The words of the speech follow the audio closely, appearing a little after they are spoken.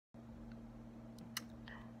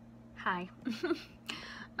Hi.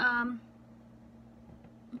 um,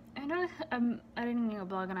 I know I'm editing a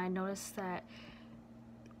blog and I noticed that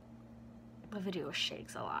the video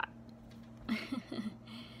shakes a lot.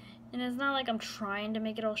 And it's not like I'm trying to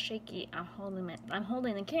make it all shaky. I'm holding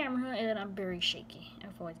the camera and I'm very shaky.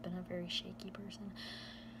 I've always been a very shaky person.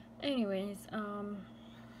 Anyways,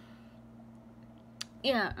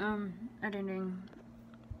 editing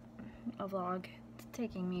a vlog. It's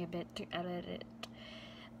taking me a bit to edit it.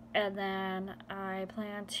 And then I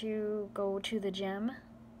plan to go to the gym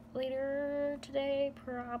later today,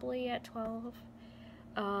 probably at 12.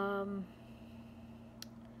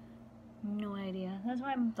 No idea. That's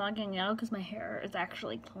why I'm vlogging now, because my hair is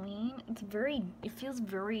actually clean. It feels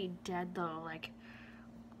very dead though. Like,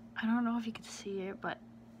 I don't know if you can see it, but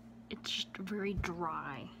it's just very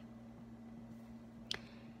dry.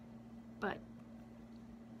 But,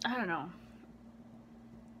 I don't know.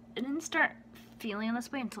 It didn't start feeling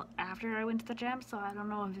this way until after I went to the gym, so I don't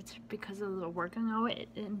know if it's because of the working out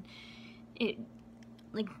and it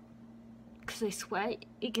like, because I sweat,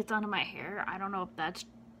 it gets onto my hair. I don't know if that's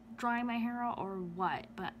drying my hair out or what,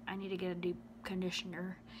 but I need to get a deep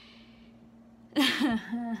conditioner.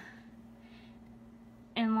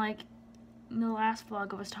 And like in the last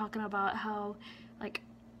vlog I was talking about how like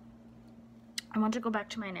I want to go back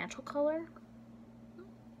to my natural color.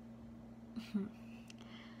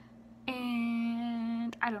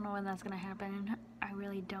 And I don't know when that's gonna happen. I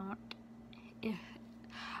really don't. If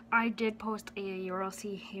I did post a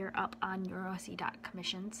Euroc here up on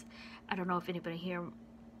Euroc.commissions. I don't know if anybody here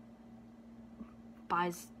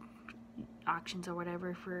buys auctions or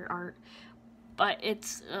whatever for art, but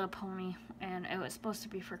it's a pony and it was supposed to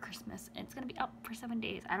be for Christmas and it's gonna be up for 7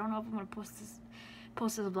 days. I don't know if I'm gonna post this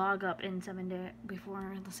vlog up in 7 days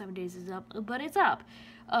before the 7 days is up, but it's up.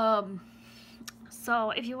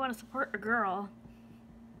 So if you want to support a girl,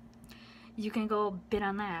 you can go bid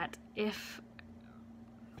on that. If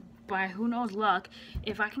by who knows luck,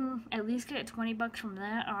 if I can at least get 20 bucks from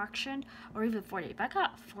that auction, or even 40. If I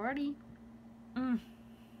got 40, I'd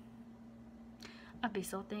be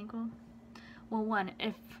so thankful. Well, one,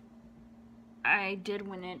 if I did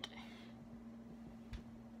win it,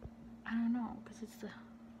 I don't know, because it's the,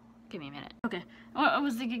 give me a minute. Okay, what I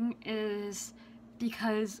was thinking is,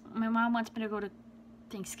 because my mom wants me to go to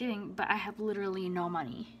Thanksgiving, but I have literally no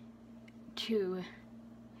money to,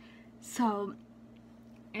 so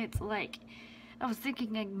it's like, I was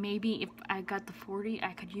thinking like maybe if I got the 40,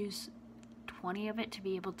 I could use 20 of it to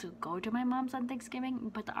be able to go to my mom's on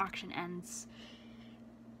Thanksgiving, but the auction ends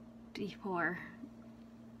before,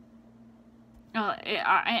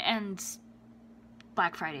 it ends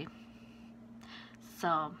Black Friday,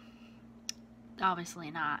 so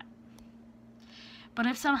obviously not. But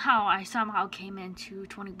if I somehow came into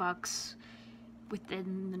 20 bucks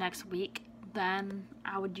within the next week, then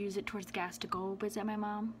I would use it towards gas to go visit my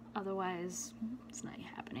mom. Otherwise, it's not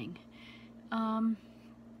happening.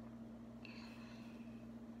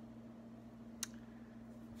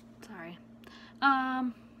 Sorry.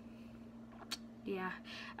 Yeah.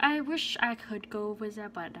 I wish I could go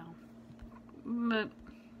visit, but no. But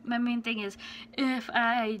my main thing is, if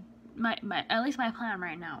at least my plan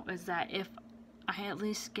right now is that if I at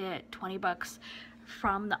least get 20 bucks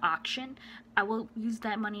from the auction, I will use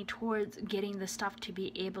that money towards getting the stuff to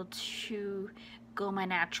be able to go my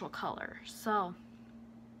natural color. So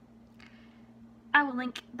I will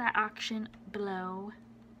link that auction below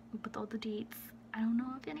with all the deets. I don't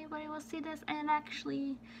know if anybody will see this and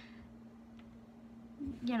actually,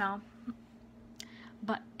 you know,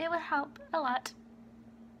 but it would help a lot.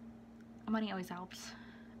 Money always helps.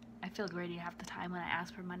 I feel greedy half the time when I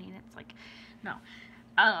ask for money and it's like, no.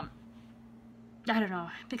 I don't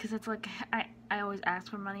know, because it's like, I always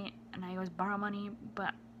ask for money and I always borrow money,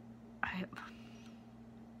 but I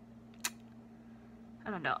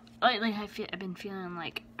don't know. Lately I've been feeling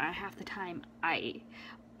like half the time I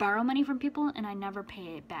borrow money from people and I never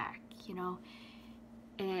pay it back, you know?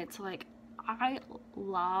 And it's like, I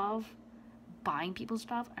love buying people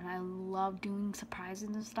stuff and I love doing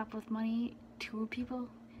surprises and stuff with money to people.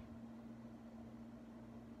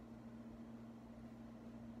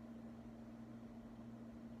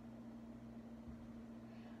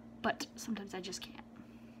 But sometimes I just can't,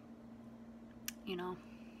 you know?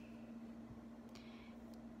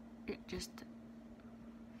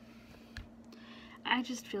 I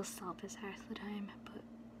just feel selfish half the time. But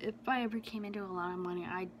if I ever came into a lot of money,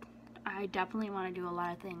 I definitely want to do a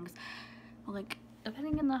lot of things. Like,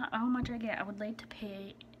 depending on how much I get, I would like to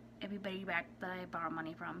pay everybody back that I borrow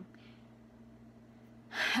money from.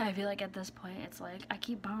 I feel like at this point it's like I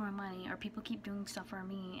keep borrowing money or people keep doing stuff for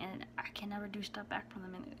me and I can never do stuff back from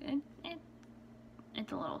them, and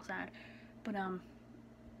it's a little sad, but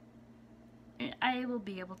I will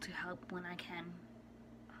be able to help when I can.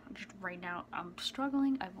 Just right now I'm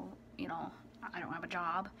struggling. I will, you know, I don't have a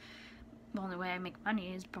job. The only way I make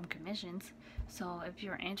money is from commissions. So if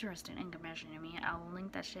you're interested in commissioning me, I will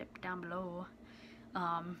link that shit down below.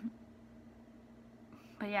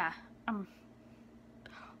 But yeah,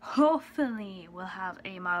 hopefully we'll have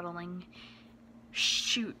a modeling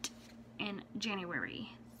shoot in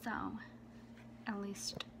January. So at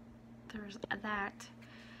least there's that.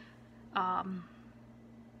 It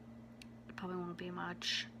probably won't be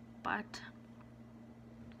much, but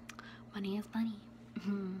money is money.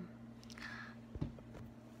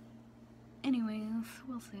 Anyways,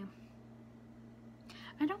 we'll see.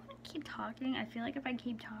 I don't want to keep talking. I feel like if I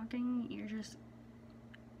keep talking,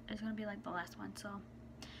 it's gonna be like the last one. So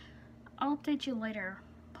I'll update you later,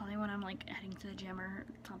 probably when I'm like heading to the gym or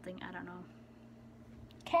something. I don't know.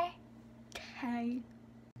 Okay.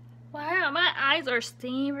 Wow, my eyes are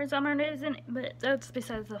stinging for some reason, but that's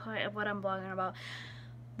besides the point of what I'm blogging about.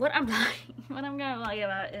 What I'm gonna blog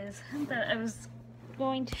about is that I was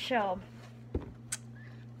going to show.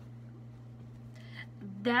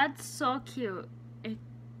 That's so cute. I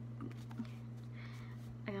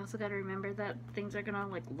also gotta remember that things are gonna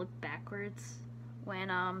like look backwards when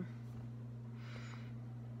I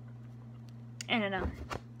don't know,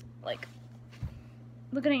 like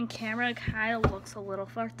looking in camera kind of looks a little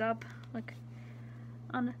fucked up, like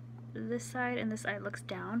on this side, and this side looks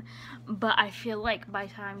down. But I feel like by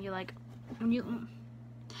the time you like when you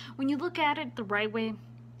look at it the right way,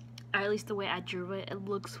 or at least the way I drew it, it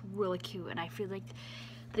looks really cute. And I feel like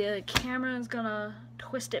the camera is gonna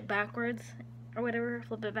twist it backwards or whatever,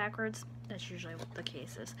 flip it backwards. That's usually what the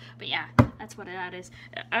case is. But yeah, that's what that is.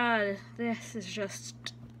 This is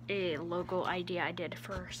just a logo idea I did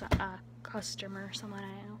for a customer, someone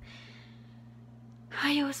I know.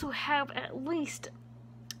 I also have at least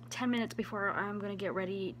 10 minutes before I'm gonna get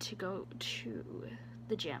ready to go to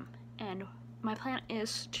the gym, and my plan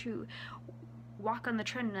is to walk on the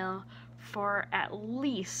treadmill for at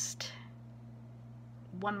least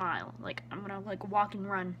 1 mile. Like I'm gonna like walk and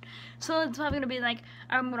run. So it's probably gonna be like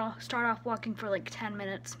I'm gonna start off walking for like 10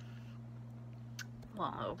 minutes.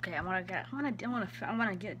 Well, okay, I wanna get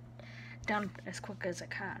down as quick as I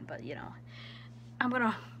can, but you know, I'm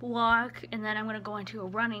gonna walk and then I'm gonna go into a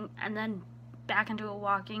running and then back into a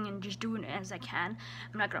walking and just doing it as I can.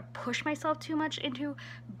 I'm not gonna push myself too much into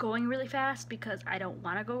going really fast because I don't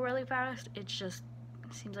want to go really fast. It just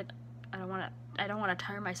seems like I don't want to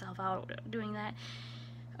tire myself out doing that.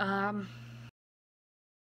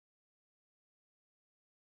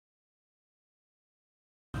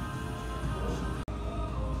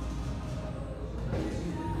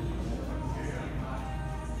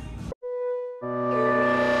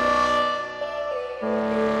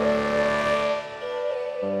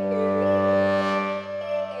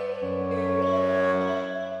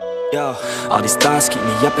 Yo, all these thoughts keep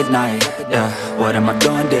me up at night. Yeah, what am I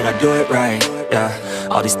doing? Did I do it right? Yeah,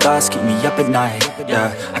 all these thoughts keep me up at night.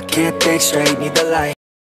 Yeah, I can't think straight, need the light.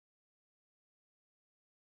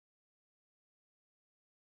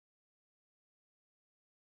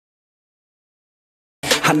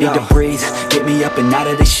 I need to breathe, get me up and out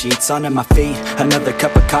of the sheets, onto my feet, another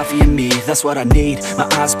cup of coffee and me, that's what I need. My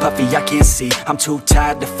eyes puffy, I can't see, I'm too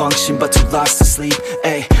tired to function but too lost to sleep.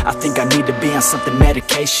 Ay, I think I need to be on something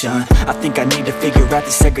medication. I think I need to figure out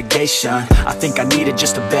the segregation. I think I needed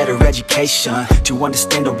just a better education to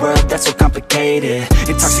understand a world that's so complicated.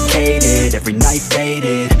 Intoxicated, every night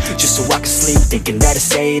faded, just so I can sleep thinking that it's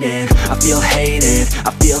sated. I feel hated,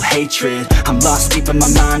 I feel hatred, I'm lost deep in my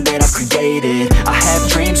mind that I've created. I have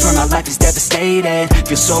dreams where my life is devastated,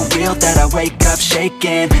 feel so real that I wake up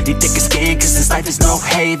shaking. Need thicker skin cause this life is no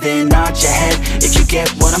haven. Nod your head if you get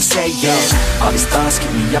what I'm saying. All these thoughts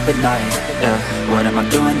keep me up at night. Yeah, what am I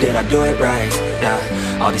doing? Did I do it right?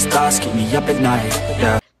 Yeah, all these thoughts keep me up at night.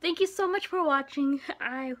 Yeah. Thank you so much for watching.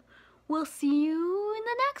 I will see you in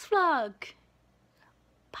the next vlog.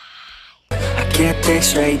 I can't think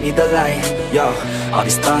straight, need the light. Yo, all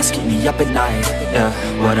these thoughts keep me up at night. Yeah,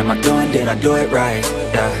 what am I doing? Did I do it right?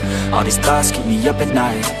 Yeah, all these thoughts keep me up at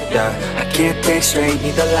night. Yeah, I can't think straight,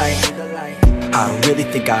 need the light. I don't really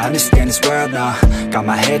think I understand this world now. Got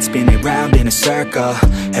my head spinning round in a circle.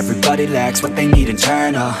 Everybody lacks what they need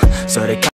internal, so they